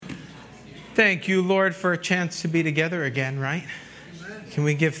Thank you, Lord, for a chance to be together again, right? Amen. Can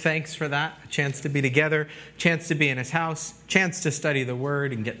we give thanks for that? A chance to be together, a chance to be in His house, a chance to study the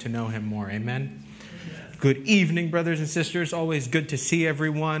Word and get to know Him more. Amen. Good evening, brothers and sisters. Always good to see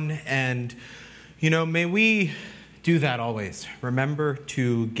everyone. And, may we do that always. Remember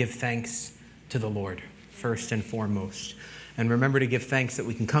to give thanks to the Lord first and foremost. And remember to give thanks that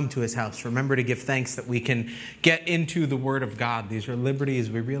we can come to His house. Remember to give thanks that we can get into the Word of God. These are liberties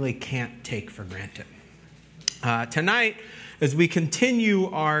we really can't take for granted. Tonight, as we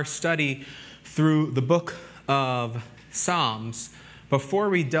continue our study through the book of Psalms, before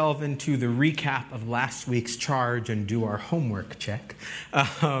we delve into the recap of last week's charge and do our homework check,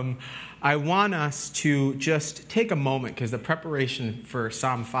 I want us to just take a moment, because the preparation for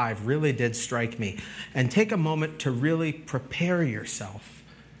Psalm 5 really did strike me, and take a moment to really prepare yourself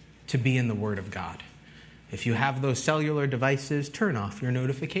to be in the Word of God. If you have those cellular devices, turn off your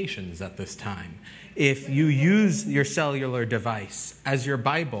notifications at this time. If you use your cellular device as your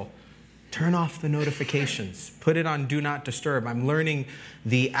Bible, turn off the notifications. Put it on Do Not Disturb. I'm learning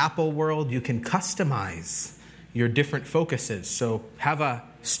the Apple world. You can customize your different focuses. So have a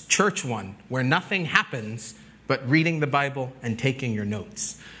church one where nothing happens but reading the Bible and taking your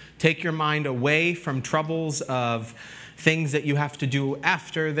notes. Take your mind away from troubles of things that you have to do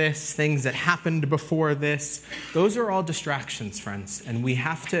after this, things that happened before this. Those are all distractions, friends. And we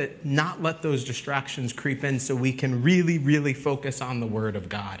have to not let those distractions creep in so we can really, really focus on the Word of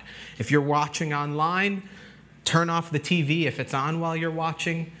God. If you're watching online, turn off the TV if it's on while you're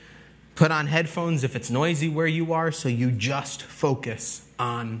watching. Put on headphones if it's noisy where you are, so you just focus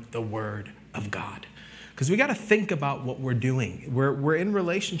on the Word of God. Because we got to think about what we're doing. We're in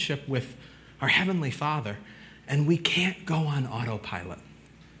relationship with our Heavenly Father, and we can't go on autopilot.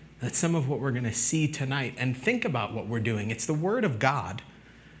 That's some of what we're going to see tonight. And think about what we're doing. It's the Word of God.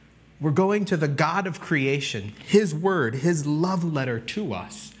 We're going to the God of creation, His Word, His love letter to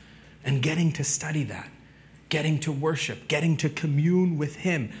us, and getting to study that. Getting to worship, getting to commune with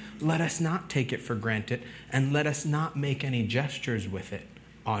Him. Let us not take it for granted, and let us not make any gestures with it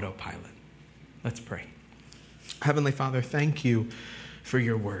autopilot. Let's pray. Heavenly Father, thank you for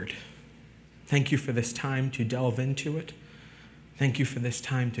your Word. Thank you for this time to delve into it. Thank you for this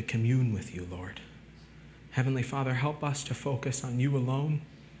time to commune with you, Lord. Heavenly Father, help us to focus on you alone.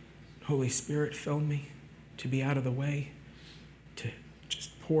 Holy Spirit, fill me to be out of the way, to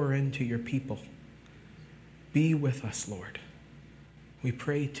just pour into your people. Be with us, Lord. We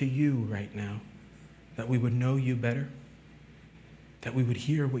pray to you right now that we would know you better, that we would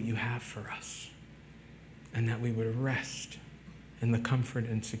hear what you have for us, and that we would rest in the comfort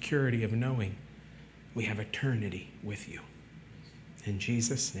and security of knowing we have eternity with you. In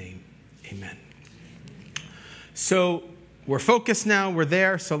Jesus' name, amen. So we're focused now, we're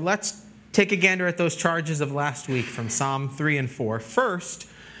there, so let's take a gander at those charges of last week from Psalm 3 and 4. First,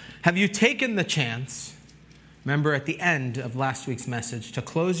 have you taken the chance, remember at the end of last week's message, to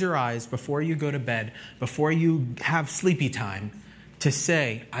close your eyes before you go to bed, before you have sleepy time, to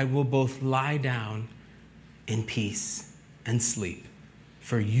say, I will both lie down in peace and sleep,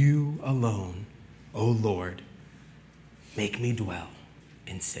 for you alone, O Lord, make me dwell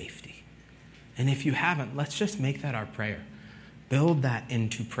in safety. And if you haven't, let's just make that our prayer. Build that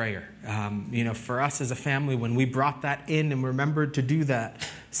into prayer. For us as a family, when we brought that in and remembered to do that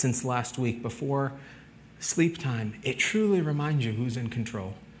since last week before sleep time, it truly reminds you who's in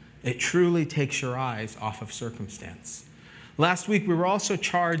control. It truly takes your eyes off of circumstance. Last week, we were also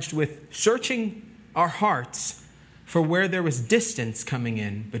charged with searching our hearts for where there was distance coming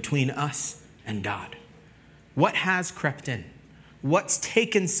in between us and God. What has crept in? What's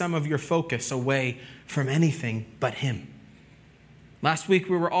taken some of your focus away from anything but Him? Last week,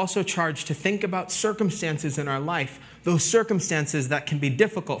 we were also charged to think about circumstances in our life, those circumstances that can be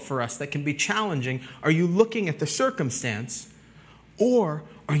difficult for us, that can be challenging. Are you looking at the circumstance, or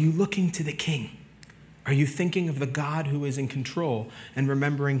are you looking to the King? Are you thinking of the God who is in control and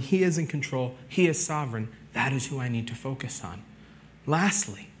remembering He is in control, He is sovereign? That is who I need to focus on.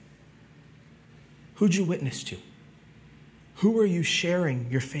 Lastly, who'd you witness to? Who are you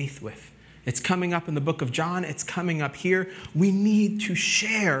sharing your faith with? It's coming up in the book of John. It's coming up here. We need to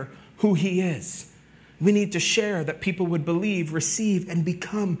share who He is. We need to share that people would believe, receive, and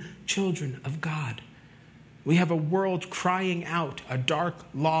become children of God. We have a world crying out, a dark,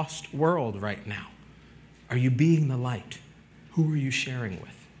 lost world right now. Are you being the light? Who are you sharing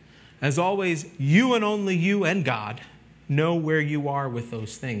with? As always, you and only you and God know where you are with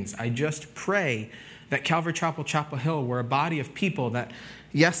those things. I just pray that Calvary Chapel, Chapel Hill, we're a body of people that,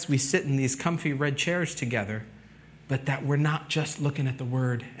 yes, we sit in these comfy red chairs together, but that we're not just looking at the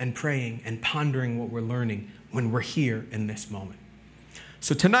word and praying and pondering what we're learning when we're here in this moment.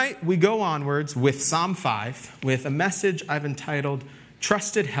 So tonight we go onwards with Psalm 5 with a message I've entitled,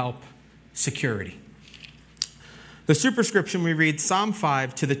 Trusted Help, Security. The superscription we read, Psalm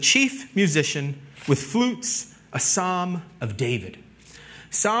 5, to the chief musician with flutes, a psalm of David.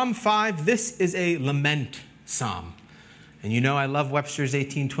 Psalm 5, this is a lament psalm. And you know I love Webster's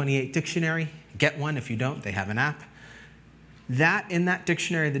 1828 dictionary. Get one. If you don't, they have an app. In that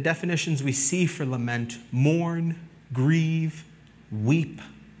dictionary, the definitions we see for lament: mourn, grieve, weep,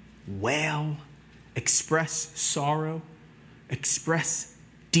 wail, express sorrow, express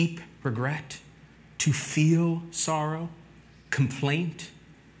deep regret, to feel sorrow, complaint,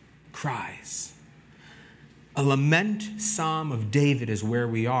 cries. A lament psalm of David is where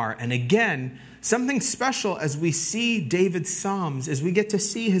we are. And again, something special as we see David's psalms is we get to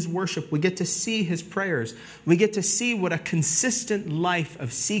see his worship. We get to see his prayers. We get to see what a consistent life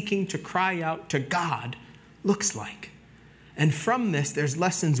of seeking to cry out to God looks like. And from this, there's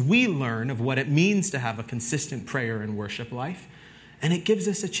lessons we learn of what it means to have a consistent prayer and worship life. And it gives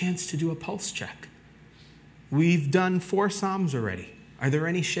us a chance to do a pulse check. We've done 4 psalms already. Are there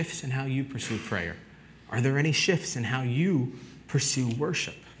any shifts in how you pursue prayer? Are there any shifts in how you pursue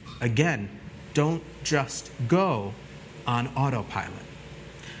worship? Again, don't just go on autopilot.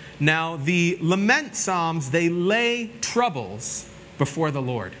 Now, the lament psalms, they lay troubles before the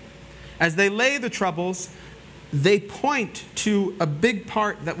Lord. As they lay the troubles, they point to a big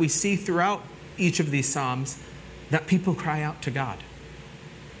part that we see throughout each of these psalms, that people cry out to God.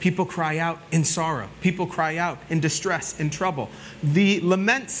 People cry out in sorrow. People cry out in distress, in trouble. The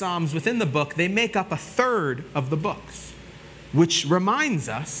lament psalms within the book, they make up a third of the books, which reminds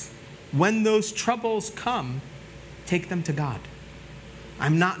us, when those troubles come, take them to God.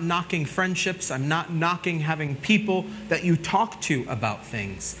 I'm not knocking friendships. I'm not knocking having people that you talk to about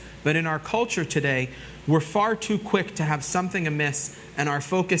things. But in our culture today, we're far too quick to have something amiss, and our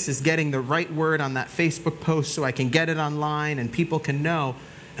focus is getting the right word on that Facebook post so I can get it online and people can know.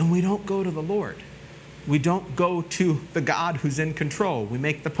 And we don't go to the Lord. We don't go to the God who's in control. We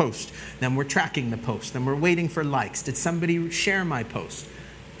make the post. Then we're tracking the post. Then we're waiting for likes. Did somebody share my post?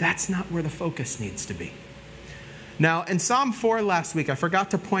 That's not where the focus needs to be. Now, in Psalm 4 last week, I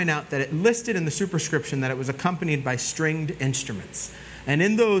forgot to point out that it listed in the superscription that it was accompanied by stringed instruments. And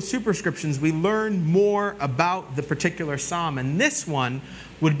in those superscriptions, we learn more about the particular psalm. And this one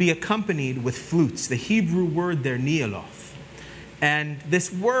would be accompanied with flutes. The Hebrew word there, neoloth. And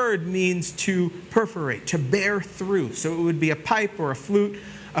this word means to perforate, to bear through. So it would be a pipe or a flute.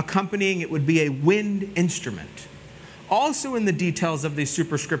 Accompanying it would be a wind instrument. Also in the details of these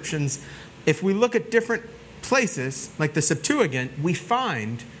superscriptions, if we look at different places, like the Septuagint, we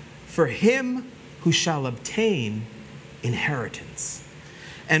find, for him who shall obtain inheritance.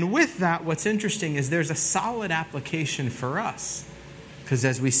 And with that, what's interesting is there's a solid application for us. Because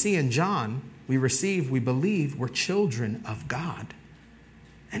as we see in John, we receive, we believe, we're children of God.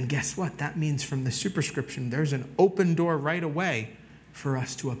 And guess what? That means from the superscription, there's an open door right away for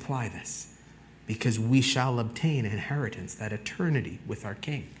us to apply this. Because we shall obtain inheritance, that eternity with our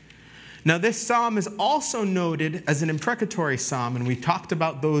King. Now, this psalm is also noted as an imprecatory psalm, and we talked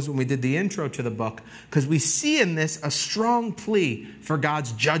about those when we did the intro to the book, because we see in this a strong plea for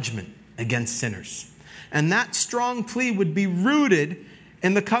God's judgment against sinners. And that strong plea would be rooted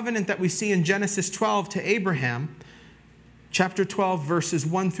in the covenant that we see in Genesis 12 to Abraham, chapter 12, verses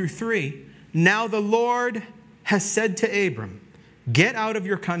 1 through 3. Now the Lord has said to Abram, get out of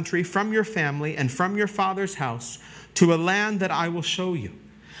your country, from your family, and from your father's house, to a land that I will show you.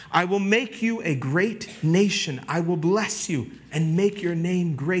 I will make you a great nation. I will bless you and make your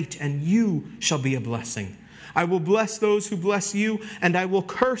name great, and you shall be a blessing. I will bless those who bless you, and I will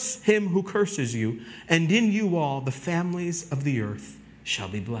curse him who curses you. And in you all the families of the earth shall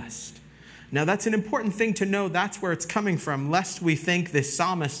be blessed. Now that's an important thing to know. That's where it's coming from, lest we think this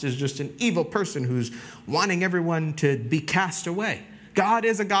psalmist is just an evil person who's wanting everyone to be cast away. God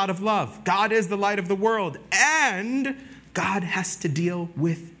is a God of love. God is the light of the world. And God has to deal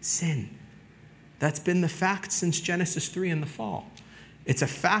with sin. That's been the fact since Genesis 3 in the fall. It's a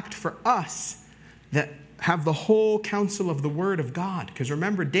fact for us that have the whole counsel of the Word of God. Because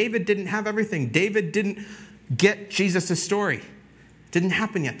remember, David didn't have everything. David didn't get Jesus' story. Didn't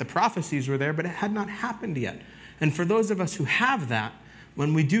happen yet. The prophecies were there, but it had not happened yet. And for those of us who have that,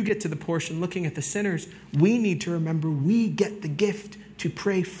 when we do get to the portion looking at the sinners, we need to remember we get the gift to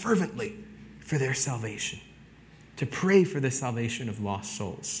pray fervently for their salvation, to pray for the salvation of lost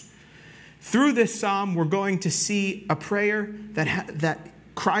souls. Through this psalm, we're going to see a prayer that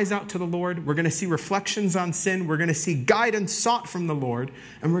cries out to the Lord. We're going to see reflections on sin. We're going to see guidance sought from the Lord.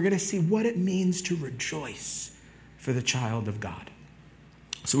 And we're going to see what it means to rejoice for the child of God.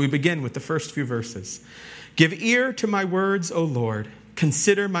 So we begin with the first few verses. Give ear to my words, O Lord.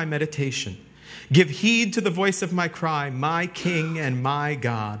 Consider my meditation. Give heed to the voice of my cry, my King and my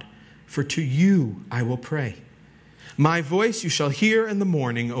God. For to you I will pray. My voice you shall hear in the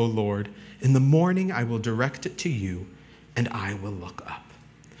morning, O Lord. In the morning I will direct it to you, and I will look up.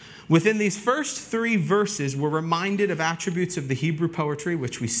 Within these first 3 verses, we're reminded of attributes of the Hebrew poetry,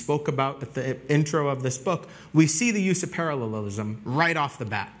 which we spoke about at the intro of this book. We see the use of parallelism right off the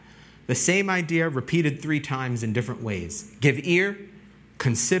bat. The same idea repeated 3 times in different ways. Give ear,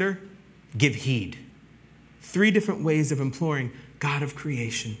 consider, give heed. 3 different ways of imploring, God of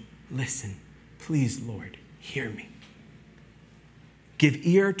creation, listen. Please, Lord, hear me. Give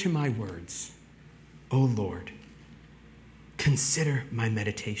ear to my words, O Lord. Consider my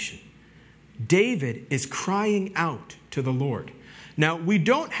meditation. David is crying out to the Lord. Now, we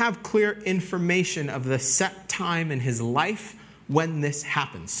don't have clear information of the set time in his life when this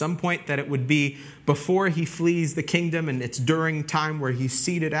happens. Some point that it would be before he flees the kingdom, and it's during time where he's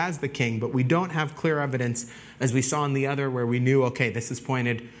seated as the king, but we don't have clear evidence, as we saw in the other, where we knew, okay, this is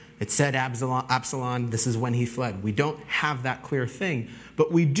pointed, it said Absalom, this is when he fled. We don't have that clear thing,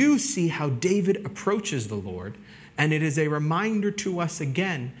 but we do see how David approaches the Lord, and it is a reminder to us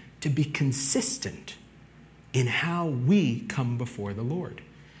again to be consistent in how we come before the Lord.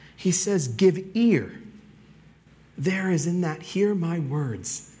 He says, give ear. There is in that, hear my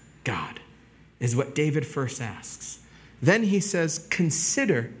words, God, is what David first asks. Then he says,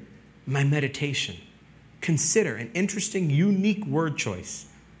 consider my meditation. Consider, an interesting, unique word choice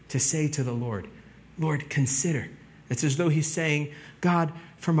to say to the Lord, Lord, consider. It's as though he's saying, God,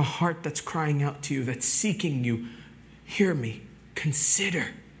 from a heart that's crying out to you, that's seeking you, hear me, consider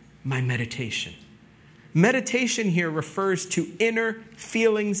my meditation. Meditation here refers to inner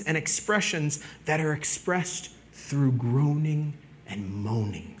feelings and expressions that are expressed through groaning and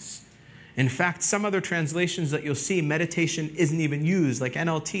moanings. In fact, some other translations that you'll see, meditation isn't even used. Like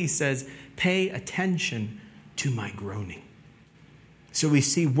NLT says, pay attention to my groaning. So we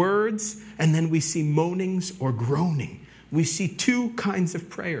see words, and then we see moanings or groaning. We see 2 kinds of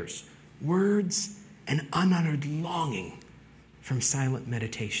prayers, words and unuttered longing from silent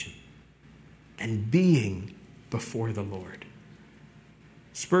meditation and being before the Lord.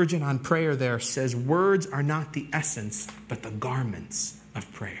 Spurgeon on prayer there says, words are not the essence, but the garments of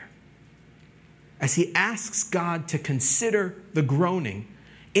prayer. As he asks God to consider the groaning,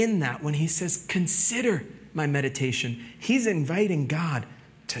 in that when he says, consider my meditation, he's inviting God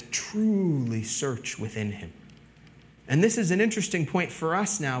to truly search within him. And this is an interesting point for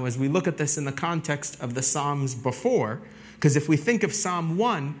us now as we look at this in the context of the Psalms before, because if we think of Psalm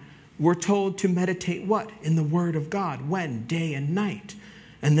 1, we're told to meditate what? In the Word of God. When? Day and night.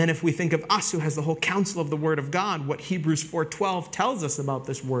 And then if we think of us who has the whole counsel of the Word of God, what Hebrews 4:12 tells us about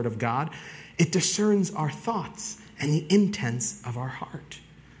this Word of God, it discerns our thoughts and the intents of our heart.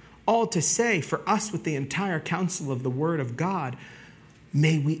 All to say, for us with the entire counsel of the Word of God,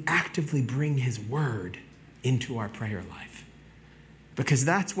 may we actively bring His Word into our prayer life. Because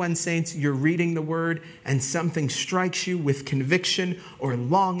that's when, saints, you're reading the Word and something strikes you with conviction or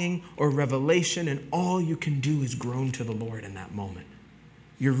longing or revelation, and all you can do is groan to the Lord in that moment.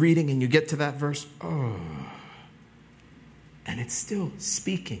 You're reading and you get to that verse, oh, and it's still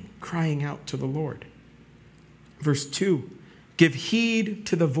speaking, crying out to the Lord. Verse 2, give heed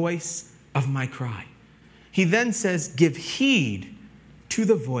to the voice of my cry. He then says, give heed to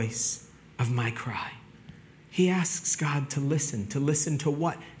the voice of my cry. He asks God to listen to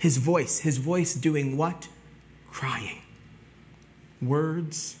what? His voice doing what? Crying.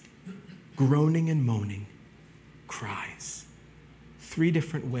 Words, groaning and moaning, cries. 3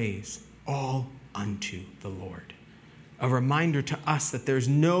 different ways, all unto the Lord. A reminder to us that there's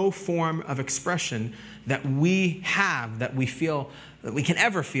no form of expression that we have, that we feel, that we can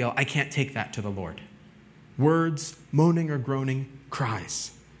ever feel, I can't take that to the Lord. Words, moaning or groaning,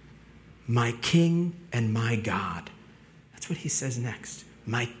 cries. My King and my God. That's what he says next.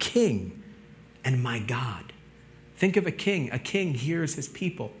 My King and my God. Think of a king. A king hears his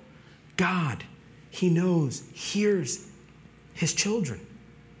people. God, he knows, hears his children.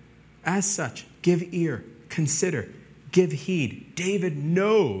 As such, give ear, consider, give heed. David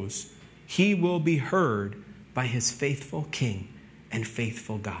knows he will be heard by his faithful king and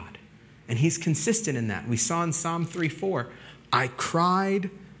faithful God. And he's consistent in that. We saw in Psalm 3:4, I cried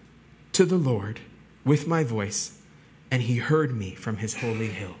to the Lord with my voice, and he heard me from his holy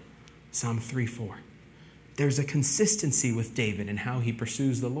hill. Psalm 3:4. there's a consistency with David in how he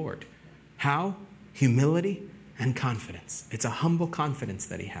pursues the Lord. How? Humility and confidence. It's a humble confidence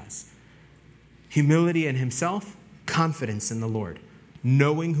that he has. Humility in himself, confidence in the Lord.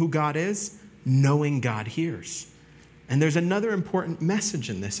 Knowing who God is, knowing God hears. And there's another important message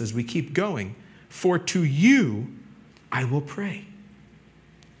in this as we keep going. For to you I will pray.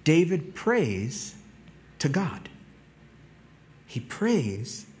 David prays to God. He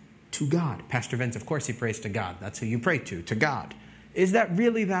prays to God. Pastor Vince, of course he prays to God. That's who you pray to God. Is that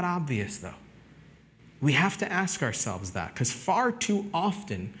really that obvious, though? We have to ask ourselves that, because far too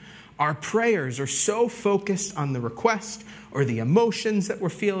often our prayers are so focused on the request or the emotions that we're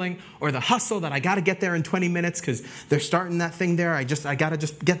feeling or the hustle that I got to get there in 20 minutes because they're starting that thing there. I got to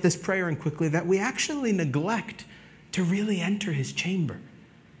just get this prayer in quickly, that we actually neglect to really enter his chamber.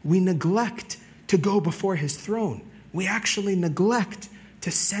 We neglect to go before his throne. We actually neglect to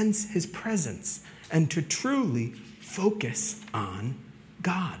sense his presence and to truly focus on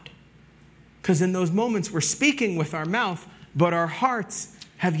God. Because in those moments we're speaking with our mouth, but our hearts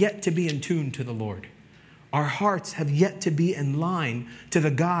have yet to be in tune to the Lord. Our hearts have yet to be in line to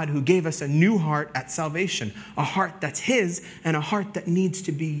the God who gave us a new heart at salvation, a heart that's his and a heart that needs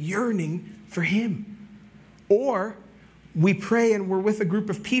to be yearning for him. Or we pray and we're with a group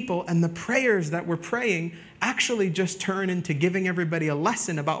of people and the prayers that we're praying actually just turn into giving everybody a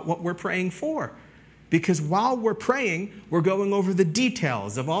lesson about what we're praying for. Because while we're praying, we're going over the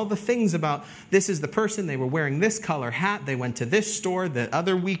details of all the things about this is the person, they were wearing this color hat, they went to this store, the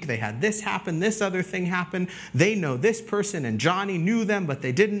other week they had this happen, this other thing happen, they know this person and Johnny knew them, but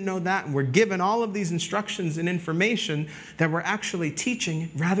they didn't know that. And we're given all of these instructions and information that we're actually teaching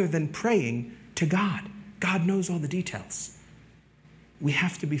rather than praying to God. God knows all the details. We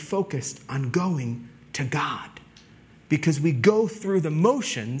have to be focused on going to God because we go through the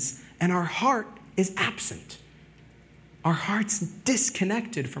motions and our heart is absent. Our heart's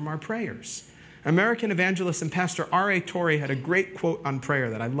disconnected from our prayers. American evangelist and pastor R.A. Torrey had a great quote on prayer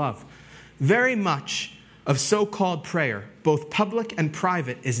that I love. Very much of so-called prayer, both public and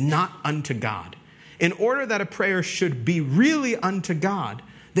private, is not unto God. In order that a prayer should be really unto God,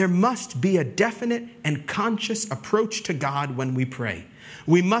 there must be a definite and conscious approach to God when we pray.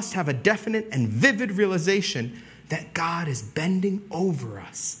 We must have a definite and vivid realization that God is bending over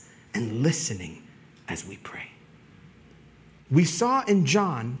us and listening as we pray. We saw in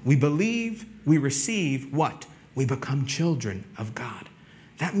John, we believe, we receive what? We become children of God.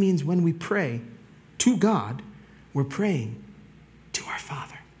 That means when we pray to God, we're praying to our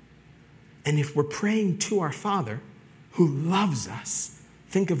Father. And if we're praying to our Father who loves us,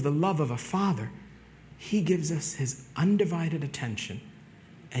 think of the love of a father, he gives us his undivided attention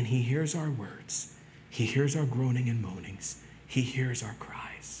and he hears our words. He hears our groaning and moanings. He hears our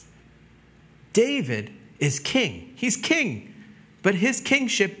cries. David is king. He's king. But his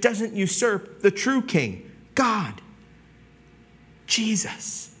kingship doesn't usurp the true king, God,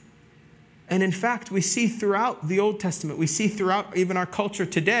 Jesus. And in fact, we see throughout the Old Testament, we see throughout even our culture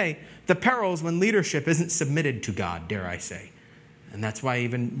today, the perils when leadership isn't submitted to God, dare I say. And that's why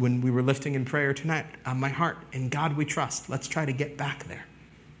even when we were lifting in prayer tonight, on my heart, in God we trust. Let's try to get back there.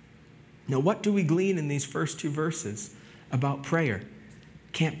 Now, what do we glean in these first two verses about prayer?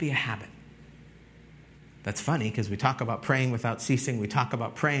 Can't be a habit. That's funny because we talk about praying without ceasing. We talk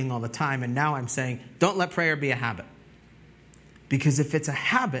about praying all the time. And now I'm saying, don't let prayer be a habit. Because if it's a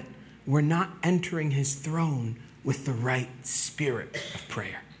habit, we're not entering his throne with the right spirit of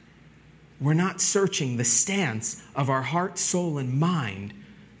prayer. We're not searching the stance of our heart, soul, and mind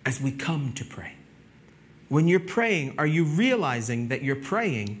as we come to pray. When you're praying, are you realizing that you're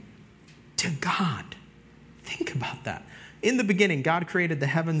praying to God? Think about that. In the beginning, God created the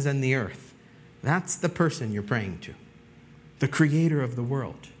heavens and the earth. That's the person you're praying to, the creator of the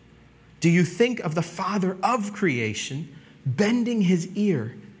world. Do you think of the Father of creation bending his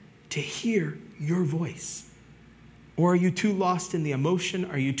ear to hear your voice? Or are you too lost in the emotion?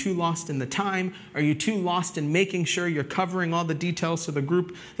 Are you too lost in the time? Are you too lost in making sure you're covering all the details so the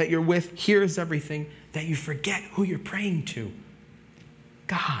group that you're with hears everything that you forget who you're praying to?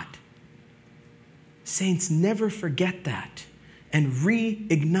 God. Saints, never forget that and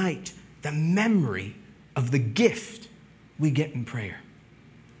reignite the memory of the gift we get in prayer.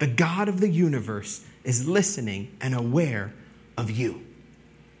 The God of the universe is listening and aware of you.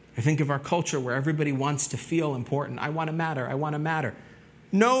 I think of our culture where everybody wants to feel important. I want to matter. I want to matter.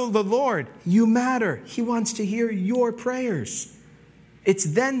 No, the Lord, you matter. He wants to hear your prayers. It's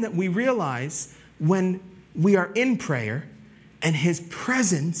then that we realize when we are in prayer and his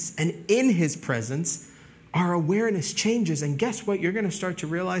presence, and in his presence, our awareness changes. And guess what? You're going to start to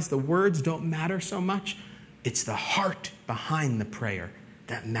realize the words don't matter so much. It's the heart behind the prayer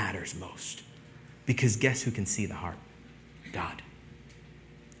that matters most. Because guess who can see the heart? God.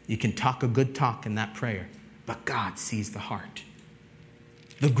 You can talk a good talk in that prayer, but God sees the heart.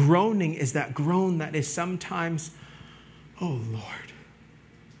 The groaning is that groan that is sometimes, oh Lord.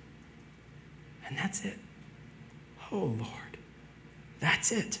 And that's it. Oh Lord.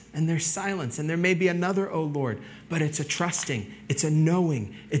 That's it. And there's silence. And there may be another, oh Lord. But it's a trusting. It's a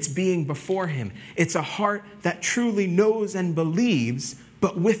knowing. It's being before him. It's a heart that truly knows and believes.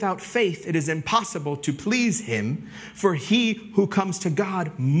 But without faith, it is impossible to please him. For he who comes to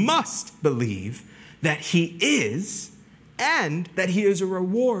God must believe that he is, and that he is a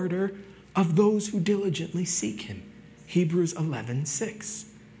rewarder of those who diligently seek him. Hebrews 11:6.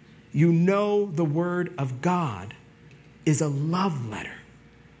 You know the word of God is a love letter.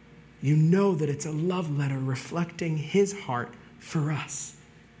 You know that it's a love letter reflecting his heart for us.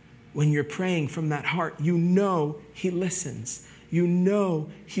 When you're praying from that heart, you know he listens. You know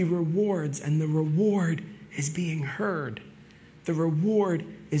he rewards, and the reward is being heard. The reward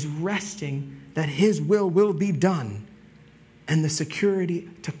is resting that his will be done, and the security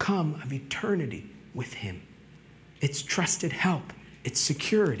to come of eternity with him. It's trusted help. It's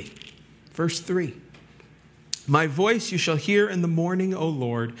security. Verse 3. My voice you shall hear in the morning, O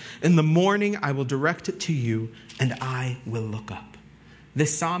Lord. In the morning I will direct it to you, and I will look up.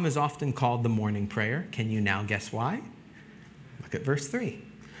 This psalm is often called the morning prayer. Can you now guess why? Look at verse 3.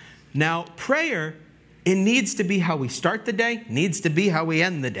 Now, prayer, it needs to be how we start the day, needs to be how we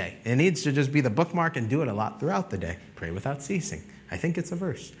end the day. It needs to just be the bookmark and do it a lot throughout the day. Pray without ceasing. I think it's a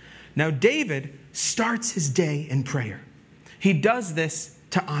verse. Now, David starts his day in prayer. He does this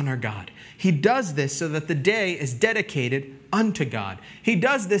to honor God. He does this so that the day is dedicated unto God. He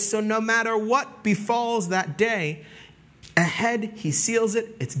does this so no matter what befalls that day, ahead he seals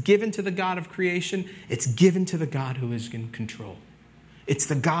it. It's given to the God of creation. It's given to the God who is in control. It's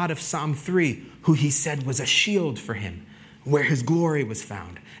the God of Psalm 3 who he said was a shield for him, where his glory was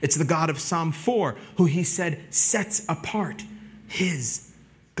found. It's the God of Psalm 4 who he said sets apart his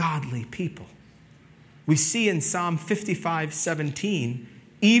godly people. We see in Psalm 55:17,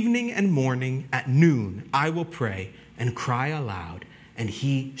 evening and morning at noon I will pray and cry aloud, and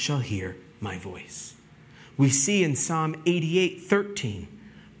he shall hear my voice. We see in Psalm 88:13,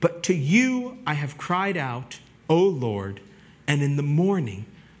 but to you I have cried out, O Lord, and in the morning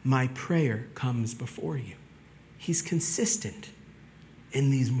my prayer comes before you. He's consistent in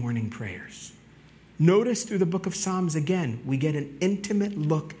these morning prayers. Notice through the book of Psalms again, we get an intimate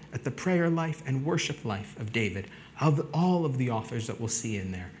look at the prayer life and worship life of David, of all of the authors that we'll see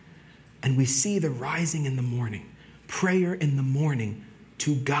in there. And we see the rising in the morning, prayer in the morning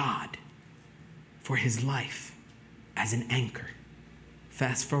to God for his life as an anchor.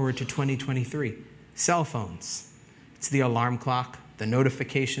 Fast forward to 2023, cell phones. It's the alarm clock. The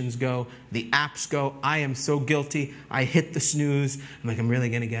notifications go. The apps go. I am so guilty. I hit the snooze. I'm like, I'm really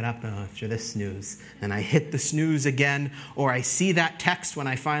going to get up after this snooze. And I hit the snooze again. Or I see that text when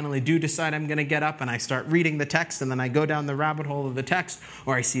I finally do decide I'm going to get up, and I start reading the text, and then I go down the rabbit hole of the text.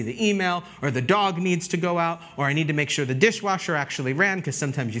 Or I see the email, or the dog needs to go out, or I need to make sure the dishwasher actually ran, because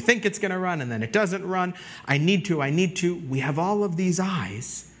sometimes you think it's going to run and then it doesn't run. I need to. We have all of these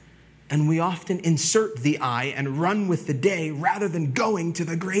eyes. And we often insert the I and run with the day rather than going to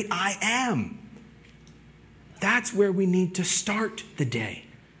the great I am. That's where we need to start the day,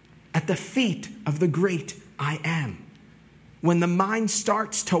 at the feet of the great I am. When the mind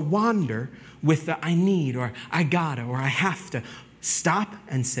starts to wander with the I need, or I gotta, or I have to, stop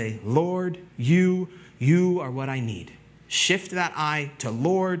and say, Lord, you are what I need. Shift that I to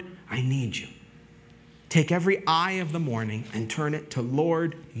Lord, I need you. Take every I of the morning and turn it to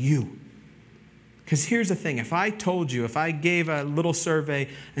Lord, you. Because here's the thing, if I gave a little survey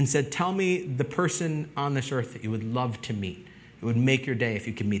and said, tell me the person on this earth that you would love to meet. It would make your day if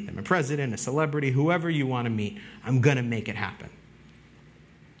you could meet them. A president, a celebrity, whoever you want to meet, I'm going to make it happen.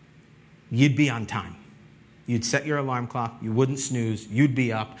 You'd be on time. You'd set your alarm clock. You wouldn't snooze. You'd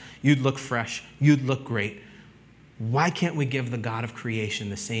be up. You'd look fresh. You'd look great. Why can't we give the God of creation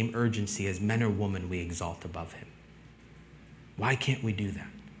the same urgency as men or women we exalt above him? Why can't we do that?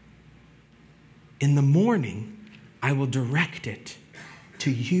 In the morning, I will direct it to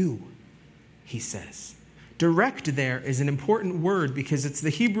you, he says. Direct there is an important word because it's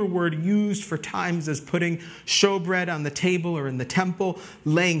the Hebrew word used for times as putting showbread on the table or in the temple,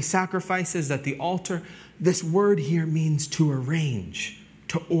 laying sacrifices at the altar. This word here means to arrange,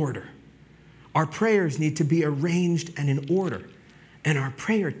 to order. Our prayers need to be arranged and in order, and our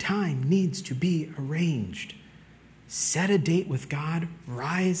prayer time needs to be arranged. Set a date with God,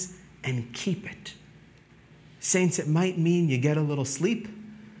 rise and keep it. Saints, it might mean you get a little sleep.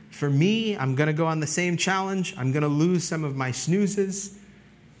 For me, I'm going to go on the same challenge. I'm going to lose some of my snoozes.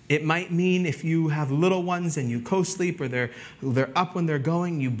 It might mean if you have little ones and you co-sleep or they're up when they're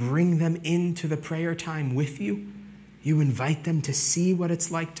going, you bring them into the prayer time with you. You invite them to see what it's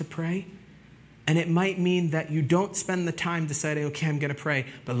like to pray. And it might mean that you don't spend the time deciding, okay, I'm going to pray,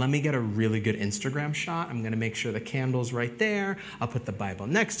 but let me get a really good Instagram shot. I'm going to make sure the candle's right there. I'll put the Bible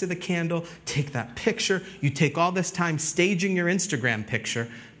next to the candle, take that picture. You take all this time staging your Instagram picture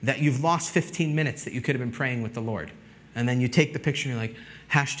that you've lost 15 minutes that you could have been praying with the Lord. And then you take the picture and you're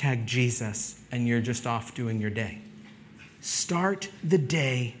like, #Jesus, and you're just off doing your day. Start the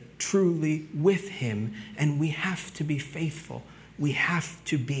day truly with him, and we have to be faithful. We have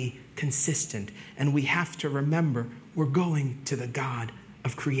to be consistent, and we have to remember we're going to the God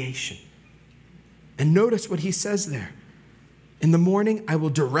of creation. And notice what he says there. In the morning, I will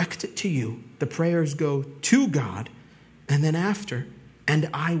direct it to you. The prayers go to God, and then after, and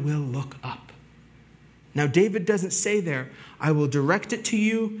I will look up. Now, David doesn't say there, I will direct it to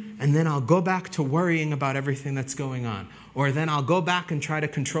you, and then I'll go back to worrying about everything that's going on. Or then I'll go back and try to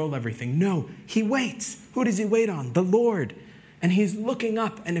control everything. No, he waits. Who does he wait on? The Lord. And he's looking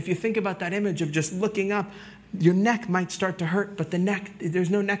up. And if you think about that image of just looking up, your neck might start to hurt, but there's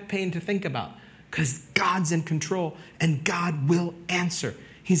no neck pain to think about because God's in control and God will answer.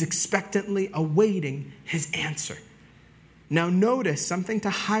 He's expectantly awaiting his answer. Now notice something to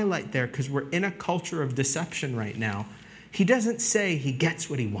highlight there because we're in a culture of deception right now. He doesn't say he gets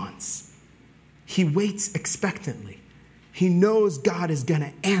what he wants. He waits expectantly. He knows God is going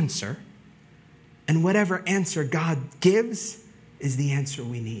to answer, and whatever answer God gives is the answer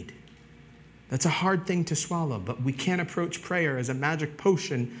we need. That's a hard thing to swallow, but we can't approach prayer as a magic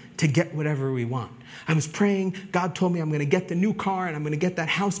potion to get whatever we want. I was praying, God told me I'm going to get the new car and I'm going to get that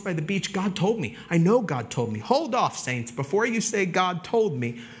house by the beach. God told me. I know God told me. Hold off, saints. Before you say God told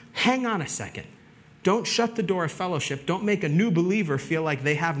me, hang on a second. Don't shut the door of fellowship. Don't make a new believer feel like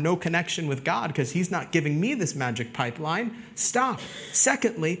they have no connection with God because he's not giving me this magic pipeline. Stop.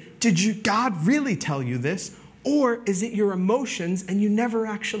 Secondly, did God really tell you this? Or is it your emotions and you never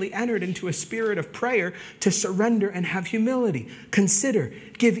actually entered into a spirit of prayer to surrender and have humility? Consider,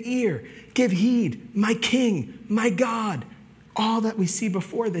 give ear, give heed, my King, my God. All that we see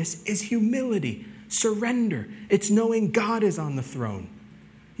before this is humility, surrender. It's knowing God is on the throne.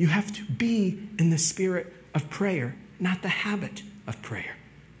 You have to be in the spirit of prayer, not the habit of prayer.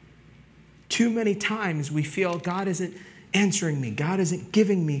 Too many times we feel God isn't answering me. God isn't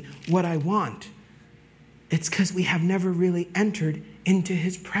giving me what I want. It's because we have never really entered into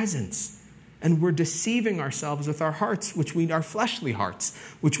his presence. And we're deceiving ourselves with our hearts, our fleshly hearts,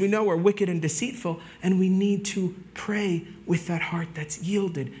 which we know are wicked and deceitful. And we need to pray with that heart that's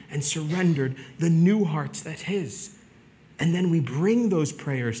yielded and surrendered, the new hearts that's his. And then we bring those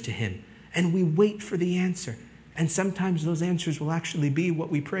prayers to him and we wait for the answer. And sometimes those answers will actually be what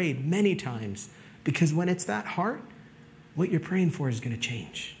we prayed many times. Because when it's that heart, what you're praying for is going to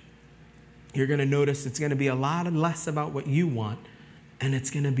change. You're going to notice it's going to be a lot less about what you want, and it's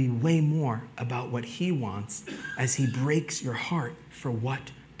going to be way more about what he wants as he breaks your heart for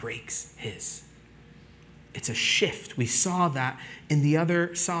what breaks his. It's a shift. We saw that in the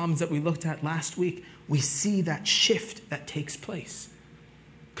other Psalms that we looked at last week. We see that shift that takes place.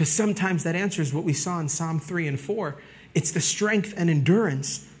 Because sometimes that answer is what we saw in Psalm 3 and 4. It's the strength and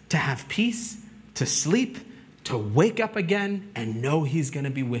endurance to have peace, to sleep, to wake up again and know he's going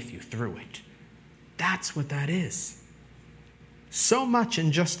to be with you through it. That's what that is. So much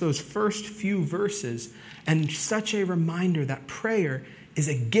in just those first few verses, and such a reminder that prayer is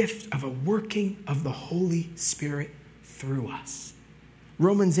a gift of a working of the Holy Spirit through us.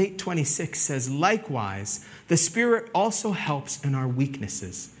 Romans 8:26 says, likewise, the Spirit also helps in our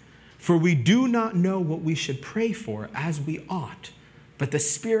weaknesses. For we do not know what we should pray for as we ought, but the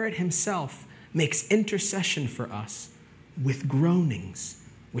Spirit himself makes intercession for us with groanings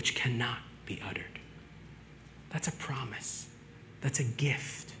which cannot be uttered. That's a promise. That's a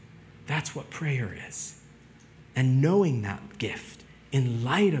gift. That's what prayer is. And knowing that gift, in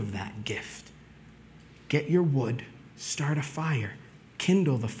light of that gift, get your wood, start a fire,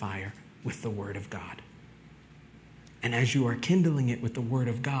 kindle the fire with the Word of God. And as you are kindling it with the Word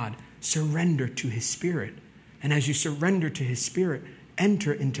of God, surrender to his Spirit. And as you surrender to his Spirit,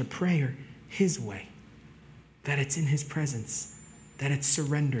 enter into prayer his way, that it's in his presence, that it's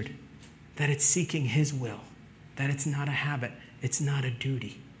surrendered, that it's seeking his will, that it's not a habit, it's not a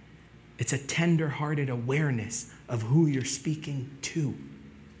duty. It's a tender-hearted awareness of who you're speaking to.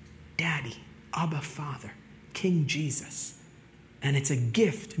 Daddy, Abba Father, King Jesus. And it's a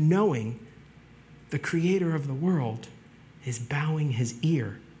gift knowing The creator of the world is bowing his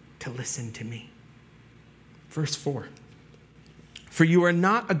ear to listen to me. Verse 4. For you are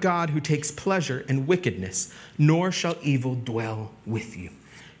not a God who takes pleasure in wickedness, nor shall evil dwell with you.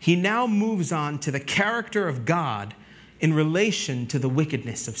 He now moves on to the character of God in relation to the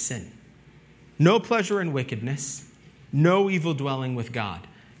wickedness of sin. No pleasure in wickedness, no evil dwelling with God.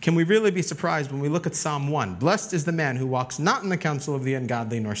 Can we really be surprised when we look at Psalm 1? Blessed is the man who walks not in the counsel of the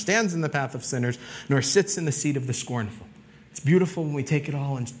ungodly, nor stands in the path of sinners, nor sits in the seat of the scornful. It's beautiful when we take it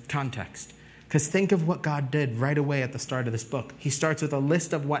all in context. Because think of what God did right away at the start of this book. He starts with a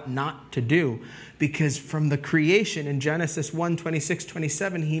list of what not to do, because from the creation in Genesis 1, 26,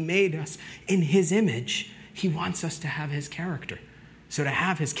 27, he made us in his image. He wants us to have his character. So to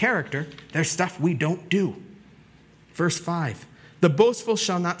have his character, there's stuff we don't do. Verse 5. The boastful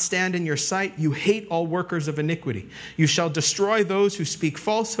shall not stand in your sight. You hate all workers of iniquity. You shall destroy those who speak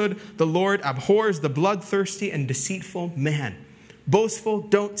falsehood. The Lord abhors the bloodthirsty and deceitful man. Boastful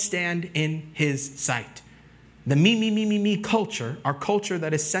don't stand in his sight. The me culture, our culture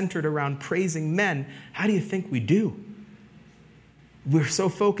that is centered around praising men, how do you think we do? We're so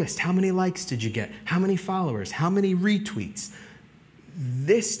focused. How many likes did you get? How many followers? How many retweets?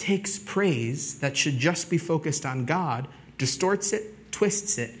 This takes praise that should just be focused on God, distorts it,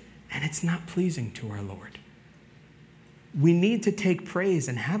 twists it, and it's not pleasing to our Lord. We need to take praise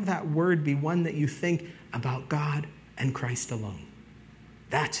and have that word be one that you think about God and Christ alone.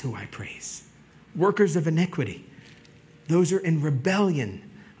 That's who I praise. Workers of iniquity, those are in rebellion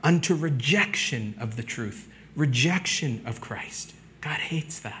unto rejection of the truth, rejection of Christ. God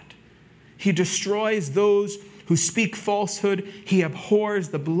hates that. He destroys those who speak falsehood. He abhors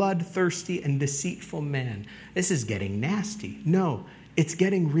the bloodthirsty and deceitful man. This is getting nasty. No, it's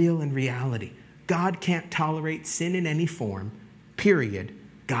getting real in reality. God can't tolerate sin in any form, period.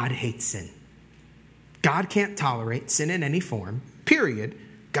 God hates sin. God can't tolerate sin in any form, period.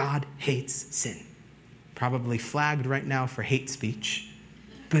 God hates sin. Probably flagged right now for hate speech,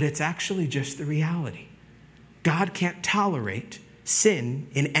 but it's actually just the reality. God can't tolerate sin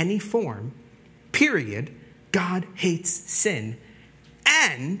in any form, period. God hates sin.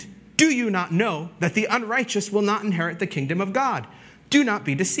 And do you not know that the unrighteous will not inherit the kingdom of God? Do not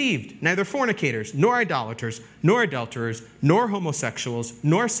be deceived. Neither fornicators, nor idolaters, nor adulterers, nor homosexuals,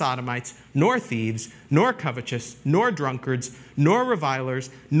 nor sodomites, nor thieves, nor covetous, nor drunkards, nor revilers,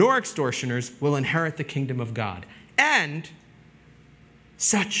 nor extortioners will inherit the kingdom of God. And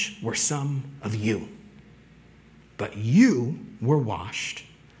such were some of you. But you were washed,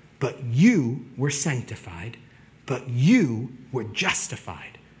 but you were sanctified, but you were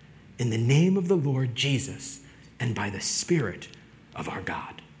justified in the name of the Lord Jesus and by the Spirit of our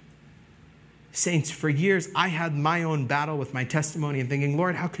God. Saints, for years I had my own battle with my testimony and thinking,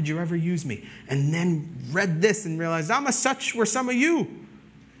 Lord, how could you ever use me? And then read this and realized, I'm a such were some of you.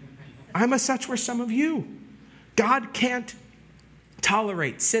 I'm a such were some of you. God can't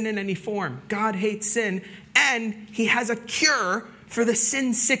tolerate sin in any form. God hates sin, and he has a cure for the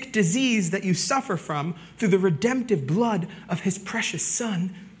sin-sick disease that you suffer from through the redemptive blood of his precious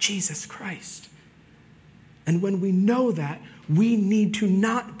Son, Jesus Christ. And when we know that, we need to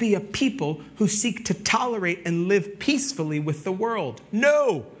not be a people who seek to tolerate and live peacefully with the world.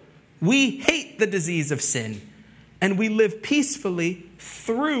 No, we hate the disease of sin, and we live peacefully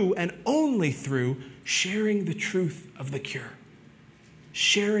through and only through sharing the truth of the cure.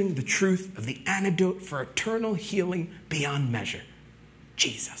 Sharing the truth of the antidote for eternal healing beyond measure.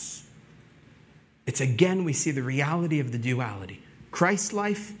 Jesus. It's again we see the reality of the duality. Christ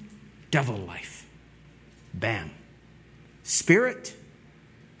life, devil life. Bam. Spirit,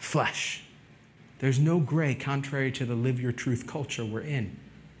 flesh. There's no gray contrary to the live your truth culture we're in.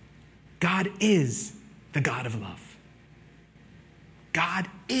 God is the God of love. God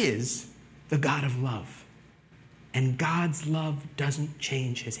is the God of love. And God's love doesn't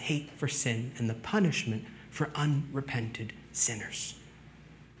change his hate for sin and the punishment for unrepented sinners.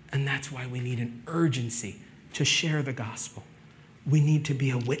 And that's why we need an urgency to share the gospel. We need to be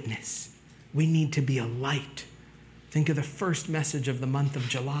a witness. We need to be a light. Think of the first message of the month of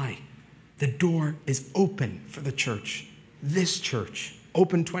July. The door is open for the church. This church,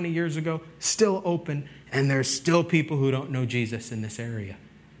 open 20 years ago, still open, and there's still people who don't know Jesus in this area.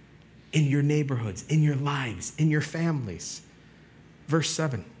 In your neighborhoods, in your lives, in your families. Verse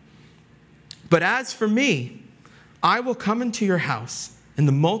 7. But as for me, I will come into your house in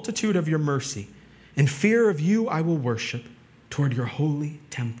the multitude of your mercy. In fear of you, I will worship toward your holy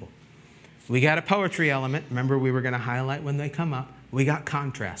temple. We got a poetry element. Remember, we were going to highlight when they come up. We got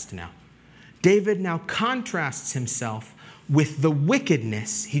contrast now. David now contrasts himself with the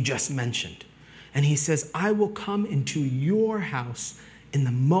wickedness he just mentioned. And he says, I will come into your house in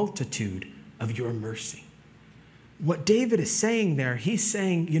the multitude of your mercy. What David is saying there, he's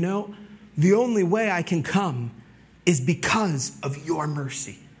saying, the only way I can come is because of your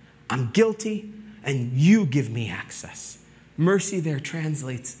mercy. I'm guilty, and you give me access. Mercy there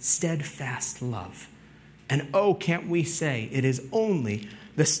translates steadfast love. And oh, can't we say it is only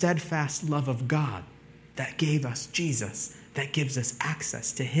the steadfast love of God that gave us Jesus, that gives us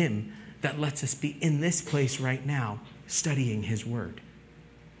access to him, that lets us be in this place right now, studying his word.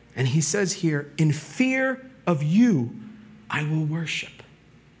 And he says here, in fear of you, I will worship.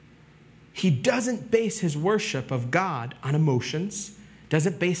 He doesn't base his worship of God on emotions,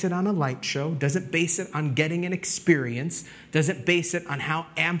 doesn't base it on a light show, doesn't base it on getting an experience, doesn't base it on how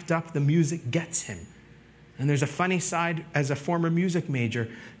amped up the music gets him. And there's a funny side, as a former music major,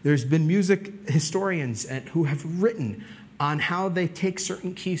 there's been music historians who have written on how they take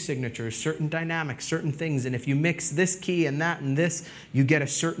certain key signatures, certain dynamics, certain things, and if you mix this key and that and this, you get a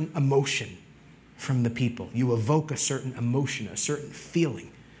certain emotion from the people. You evoke a certain emotion, a certain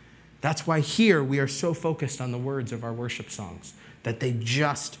feeling. That's why here we are so focused on the words of our worship songs, that they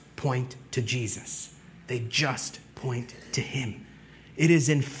just point to Jesus. They just point to him. It is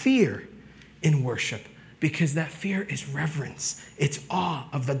in fear in worship, because that fear is reverence. It's awe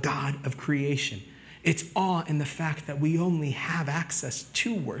of the God of creation. It's awe in the fact that we only have access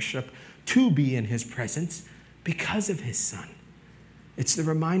to worship, to be in his presence, because of his Son. It's the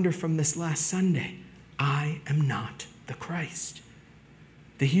reminder from this last Sunday, I am not the Christ.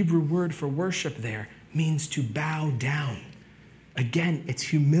 The Hebrew word for worship there means to bow down. Again, it's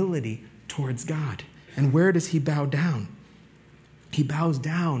humility towards God. And where does he bow down? He bows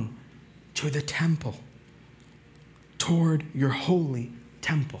down to the temple, toward your holy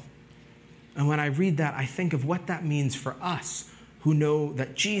temple. And when I read that, I think of what that means for us who know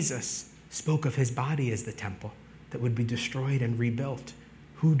that Jesus spoke of his body as the temple that would be destroyed and rebuilt.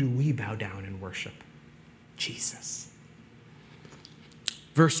 Who do we bow down and worship? Jesus.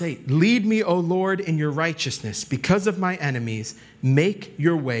 Verse 8, lead me, O Lord, in your righteousness. Because of my enemies, make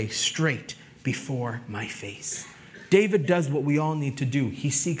your way straight before my face. David does what we all need to do. He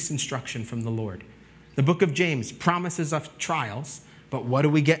seeks instruction from the Lord. The book of James promises us trials, but what do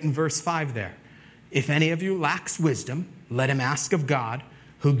we get in verse 5 there? If any of you lacks wisdom, let him ask of God,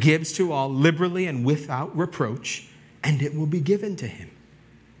 who gives to all liberally and without reproach, and it will be given to him.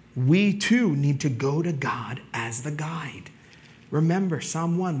 We too need to go to God as the guide. Remember,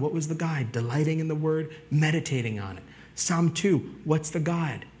 Psalm 1, what was the guide? Delighting in the word, meditating on it. Psalm 2, what's the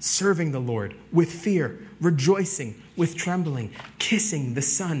guide? Serving the Lord with fear, rejoicing with trembling, kissing the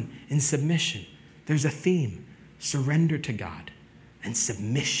Son in submission. There's a theme, surrender to God and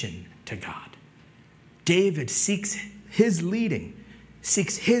submission to God. David seeks his leading,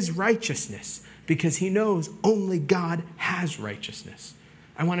 seeks his righteousness, because he knows only God has righteousness.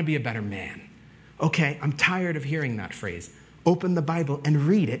 I want to be a better man. Okay, I'm tired of hearing that phrase. Open the Bible and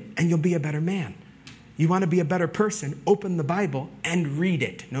read it, and you'll be a better man. You want to be a better person, open the Bible and read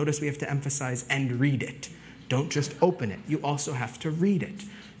it. Notice we have to emphasize and read it. Don't just open it. You also have to read it.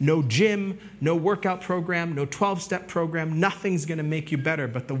 No gym, no workout program, no 12-step program. Nothing's going to make you better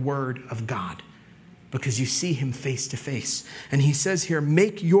but the Word of God, because you see him face to face. And he says here,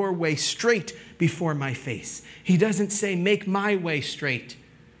 make your way straight before my face. He doesn't say, make my way straight.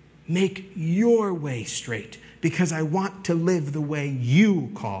 Make your way straight, because I want to live the way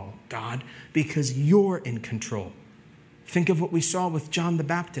you call, God, because you're in control. Think of what we saw with John the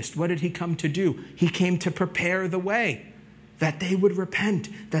Baptist. What did he come to do? He came to prepare the way, that they would repent,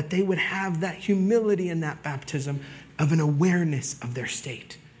 that they would have that humility in that baptism of an awareness of their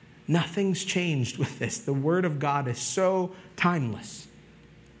state. Nothing's changed with this. The Word of God is so timeless.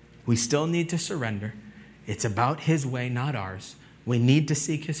 We still need to surrender. It's about his way, not ours. We need to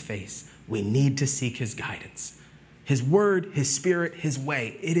seek his face. We need to seek his guidance. His word, his spirit, his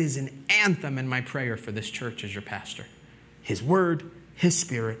way. It is an anthem in my prayer for this church as your pastor. His word, his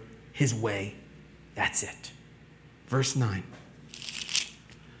spirit, his way. That's it. Verse 9.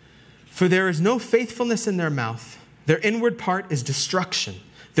 For there is no faithfulness in their mouth. Their inward part is destruction.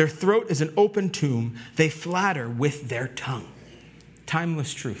 Their throat is an open tomb. They flatter with their tongue.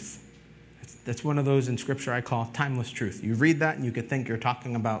 Timeless truth. That's one of those in Scripture I call timeless truth. You read that and you could think you're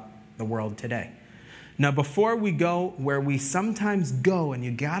talking about the world today. Now, before we go where we sometimes go, and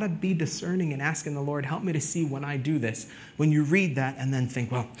you got to be discerning and asking the Lord, help me to see when I do this. When you read that and then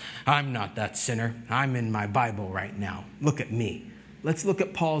think, well, I'm not that sinner. I'm in my Bible right now. Look at me. Let's look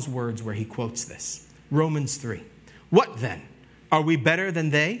at Paul's words where he quotes this. Romans 3. What then? Are we better than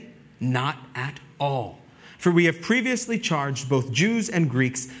they? Not at all. For we have previously charged both Jews and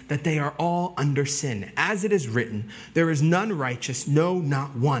Greeks that they are all under sin. As it is written, there is none righteous, no,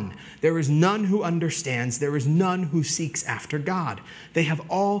 not one. There is none who understands. There is none who seeks after God. They have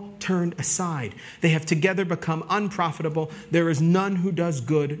all turned aside. They have together become unprofitable. There is none who does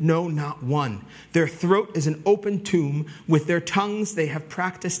good, no, not one. Their throat is an open tomb. With their tongues they have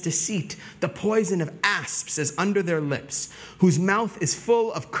practiced deceit. The poison of asps is under their lips, whose mouth is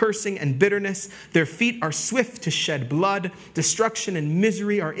full of cursing and bitterness. Their feet are swift to shed blood. Destruction and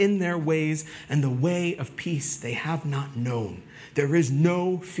misery are in their ways, and the way of peace they have not known. There is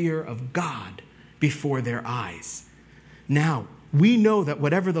no fear of God before their eyes. Now, we know that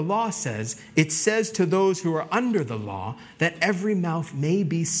whatever the law says, it says to those who are under the law that every mouth may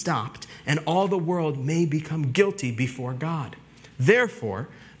be stopped and all the world may become guilty before God. Therefore,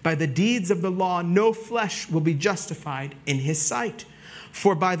 by the deeds of the law, no flesh will be justified in his sight.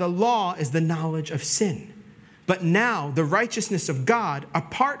 For by the law is the knowledge of sin. But now the righteousness of God,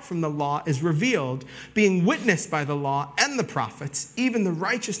 apart from the law, is revealed, being witnessed by the law and the prophets, even the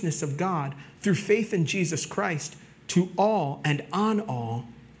righteousness of God through faith in Jesus Christ, to all and on all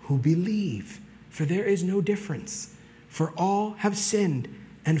who believe. For there is no difference. For all have sinned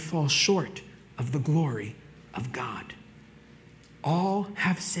and fall short of the glory of God. All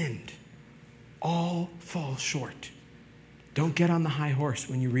have sinned. All fall short. Don't get on the high horse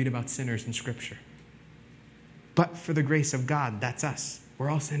when you read about sinners in Scripture. But for the grace of God, that's us. We're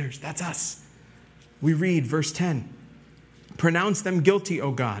all sinners. That's us. We read verse 10. Pronounce them guilty,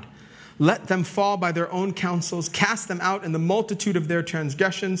 O God. Let them fall by their own counsels. Cast them out in the multitude of their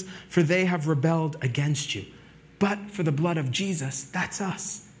transgressions, for they have rebelled against you. But for the blood of Jesus, that's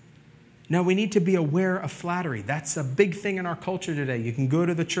us. Now, we need to be aware of flattery. That's a big thing in our culture today. You can go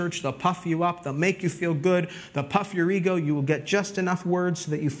to the church, they'll puff you up, they'll make you feel good, they'll puff your ego, you will get just enough words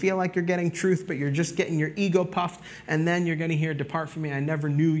so that you feel like you're getting truth, but you're just getting your ego puffed, and then you're going to hear, "Depart from me, I never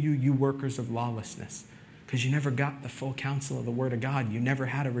knew you, you workers of lawlessness." Because you never got the full counsel of the Word of God. You never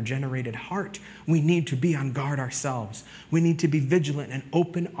had a regenerated heart. We need to be on guard ourselves. We need to be vigilant and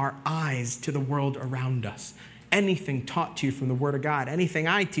open our eyes to the world around us. Anything taught to you from the Word of God, anything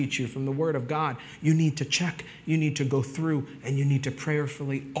I teach you from the Word of God, you need to check, you need to go through, and you need to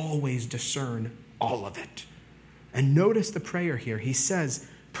prayerfully always discern all of it. And notice the prayer here. He says,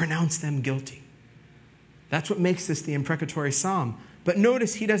 pronounce them guilty. That's what makes this the imprecatory psalm. But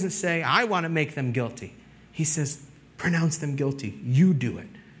notice he doesn't say, I want to make them guilty. He says, pronounce them guilty. You do it.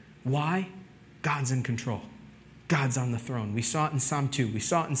 Why? God's in control. God's on the throne. We saw it in Psalm 2. We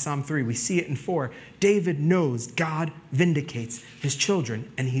saw it in Psalm 3. We see it in 4. David knows God vindicates his children,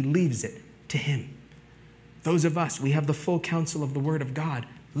 and he leaves it to him. Those of us, we have the full counsel of the Word of God.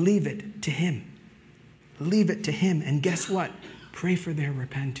 Leave it to him. Leave it to him. And guess what? Pray for their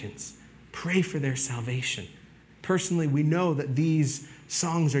repentance. Pray for their salvation. Personally, we know that these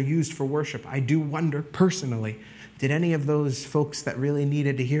songs are used for worship. I do wonder, personally, did any of those folks that really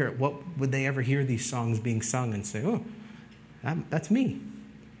needed to hear it, what would they ever hear these songs being sung and say, oh, that's me?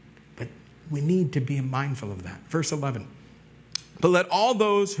 But we need to be mindful of that. Verse 11. But let all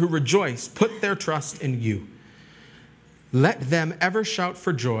those who rejoice put their trust in you. Let them ever shout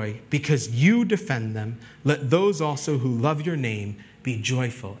for joy because you defend them. Let those also who love your name be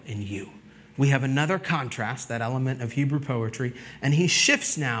joyful in you. We have another contrast, that element of Hebrew poetry, and he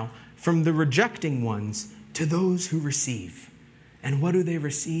shifts now from the rejecting ones to those who receive. And what do they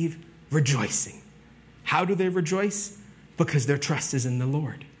receive? Rejoicing. How do they rejoice? Because their trust is in the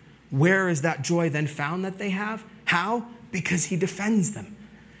Lord. Where is that joy then found that they have? How? Because he defends them.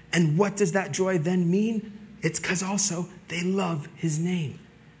 And what does that joy then mean? It's because also they love his name.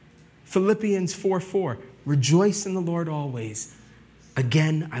 Philippians 4:4, rejoice in the Lord always.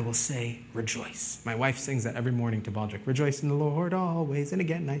 Again, I will say, rejoice. My wife sings that every morning to Baldrick. Rejoice in the Lord always. And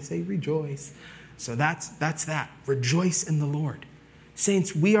again, I say, rejoice. So that's that. Rejoice in the Lord.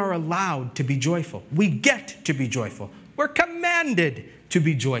 Saints, we are allowed to be joyful. We get to be joyful. We're commanded to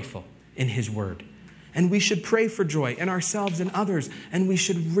be joyful in his word. And we should pray for joy in ourselves and others. And we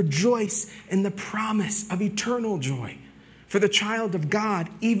should rejoice in the promise of eternal joy. For the child of God,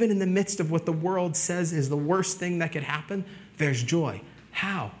 even in the midst of what the world says is the worst thing that could happen, there's joy.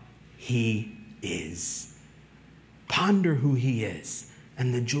 How? He is. Ponder who he is,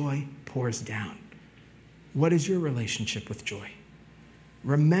 and the joy pours down. What is your relationship with joy?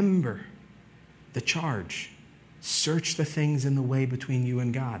 Remember the charge. Search the things in the way between you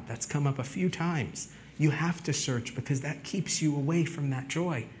and God. That's come up a few times. You have to search because that keeps you away from that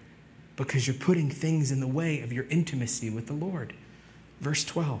joy, because you're putting things in the way of your intimacy with the Lord. Verse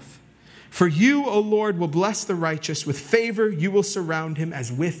 12. For you, O Lord, will bless the righteous. With favor you will surround him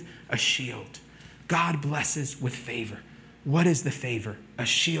as with a shield. God blesses with favor. What is the favor? A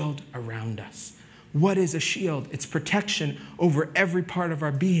shield around us. What is a shield? It's protection over every part of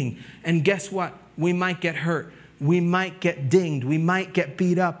our being. And guess what? We might get hurt. We might get dinged. We might get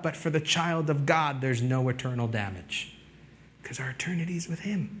beat up. But for the child of God, there's no eternal damage because our eternity is with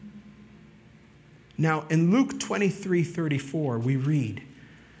him. Now, in Luke 23:34, we read,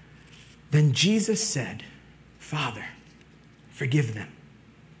 "Then Jesus said, 'Father, forgive them,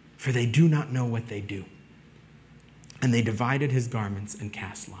 for they do not know what they do.' And they divided his garments and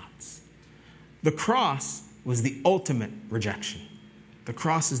cast lots." The cross was the ultimate rejection. The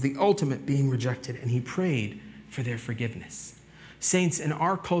cross is the ultimate being rejected, and he prayed for their forgiveness. Saints, in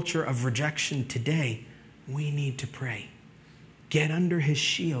our culture of rejection today, we need to pray. Get under his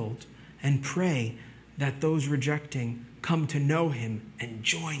shield and pray that those rejecting come to know him and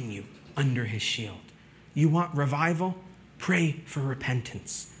join you under his shield. You want revival? Pray for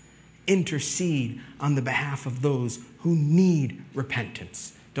repentance. Intercede on the behalf of those who need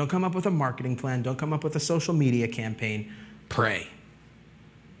repentance. Don't come up with a marketing plan. Don't come up with a social media campaign. Pray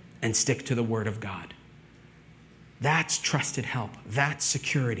and stick to the word of God. That's trusted help. That's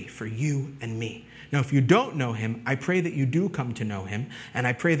security for you and me. Now, if you don't know him, I pray that you do come to know him, and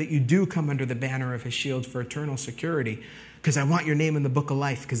I pray that you do come under the banner of his shield for eternal security, because I want your name in the book of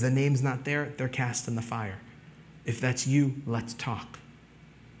life, because the name's not there, they're cast in the fire. If that's you, let's talk.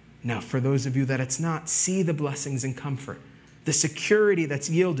 Now, for those of you that it's not, see the blessings and comfort, the security that's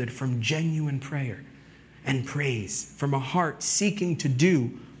yielded from genuine prayer and praise, from a heart seeking to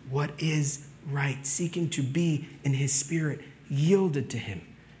do what is right, seeking to be in his spirit, yielded to him,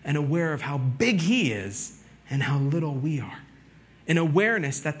 and aware of how big he is and how little we are. An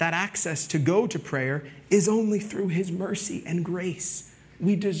awareness that access to go to prayer is only through his mercy and grace.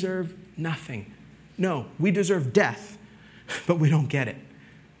 We deserve nothing. No, we deserve death, but we don't get it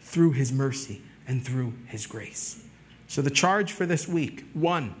through his mercy and through his grace. So the charge for this week,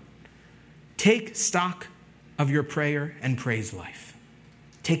 1, take stock of your prayer and praise life.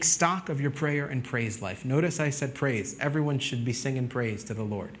 Take stock of your prayer and praise life. Notice I said praise. Everyone should be singing praise to the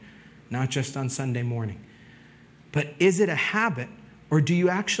Lord, not just on Sunday morning. But is it a habit, or do you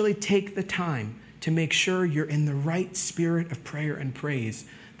actually take the time to make sure you're in the right spirit of prayer and praise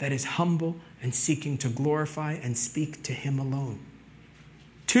that is humble and seeking to glorify and speak to him alone?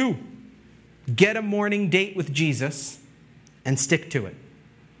 2, get a morning date with Jesus and stick to it.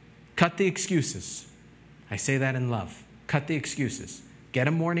 Cut the excuses. I say that in love. Cut the excuses. Get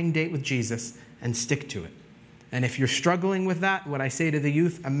a morning date with Jesus and stick to it. And if you're struggling with that, what I say to the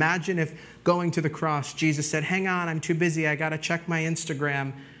youth, imagine if going to the cross, Jesus said, "Hang on, I'm too busy. I got to check my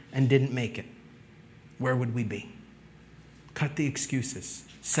Instagram," and didn't make it. Where would we be? Cut the excuses.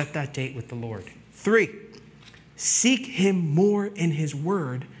 Set that date with the Lord. 3, seek him more in his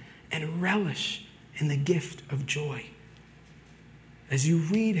word and relish in the gift of joy. As you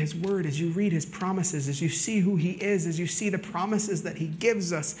read his word, as you read his promises, as you see who he is, as you see the promises that he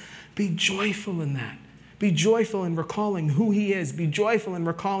gives us, be joyful in that. Be joyful in recalling who he is. Be joyful in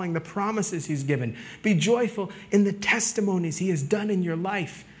recalling the promises he's given. Be joyful in the testimonies he has done in your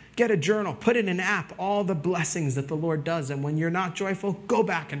life. Get a journal, put in an app, all the blessings that the Lord does. And when you're not joyful, go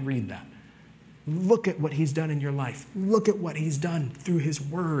back and read that. Look at what he's done in your life. Look at what he's done through his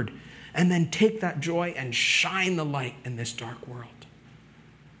word. And then take that joy and shine the light in this dark world.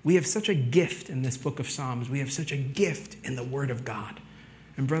 We have such a gift in this book of Psalms. We have such a gift in the word of God.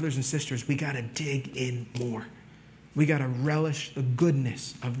 And brothers and sisters, we got to dig in more. We got to relish the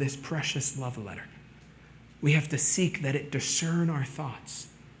goodness of this precious love letter. We have to seek that it discern our thoughts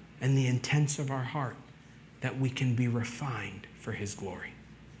and the intents of our heart, that we can be refined for his glory.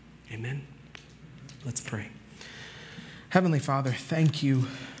 Amen. Let's pray. Heavenly Father, thank you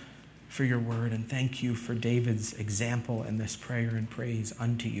for your word, and thank you for David's example in this prayer and praise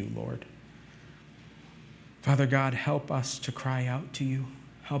unto you, Lord. Father God, help us to cry out to you.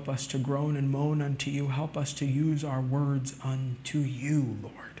 Help us to groan and moan unto you. Help us to use our words unto you,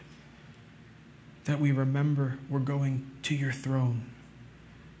 Lord. That we remember we're going to your throne,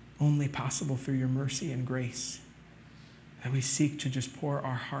 only possible through your mercy and grace. That we seek to just pour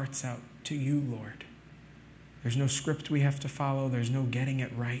our hearts out to you, Lord. There's no script we have to follow. There's no getting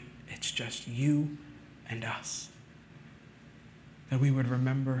it right. It's just you and us. That we would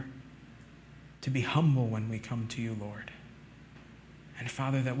remember to be humble when we come to you, Lord. And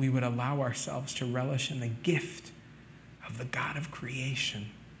Father, that we would allow ourselves to relish in the gift of the God of creation,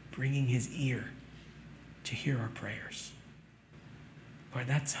 bringing his ear to hear our prayers. Lord,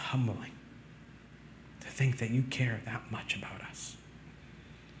 that's humbling to think that you care that much about us.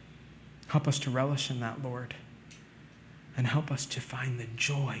 Help us to relish in that, Lord. And help us to find the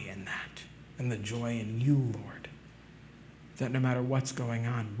joy in that. and the joy in you, Lord. That no matter what's going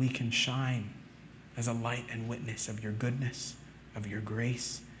on, we can shine as a light and witness of your goodness, of your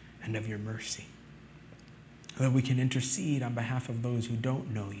grace, and of your mercy. That we can intercede on behalf of those who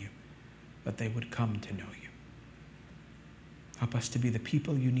don't know you, that they would come to know you. Help us to be the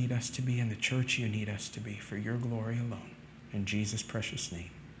people you need us to be and the church you need us to be for your glory alone. In Jesus' precious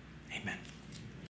name, amen.